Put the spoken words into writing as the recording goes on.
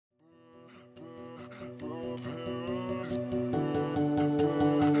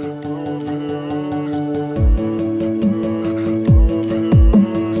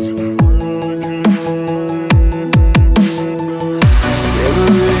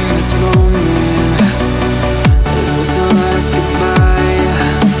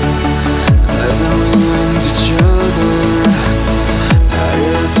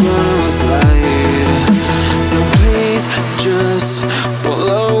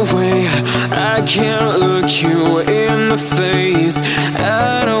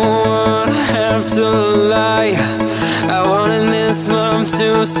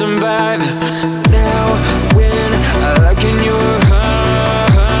To survive. Now when I look in your eyes,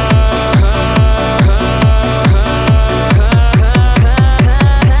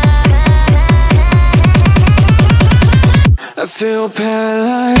 I feel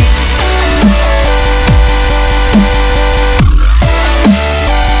paralyzed.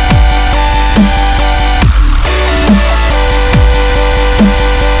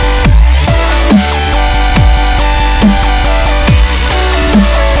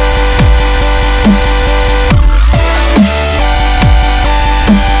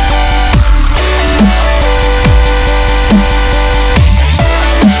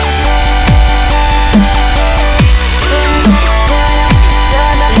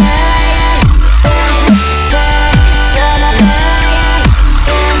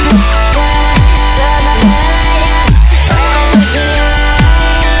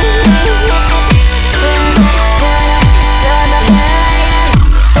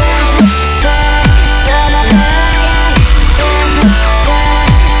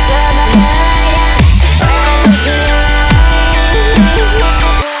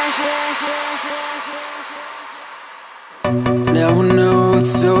 Now I know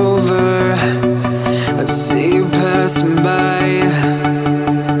it's over. I see you passing by,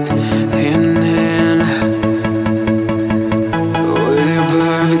 hand in hand, with your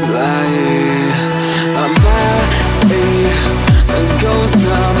perfect light. My body goes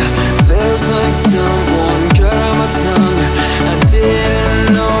numb, feels like someone cut my tongue. I didn't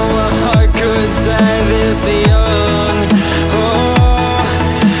know a heart could die this young. Oh,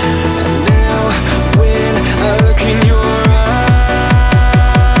 now when I look in your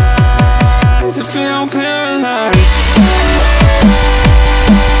I feel paralyzed.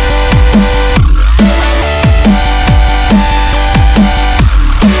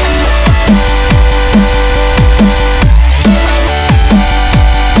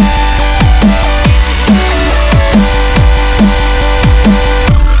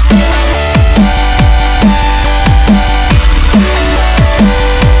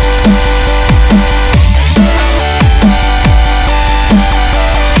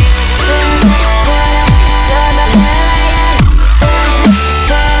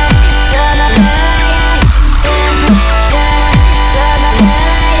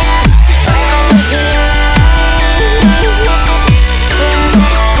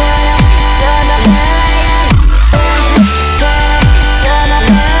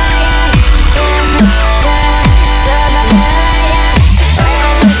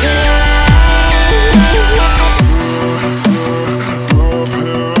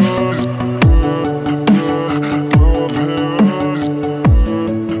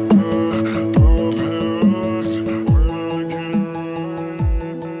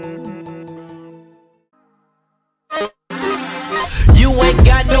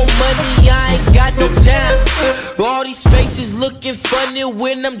 Looking funny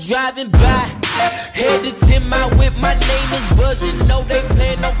when I'm driving by. Headed to my whip, my name is Buzzin'.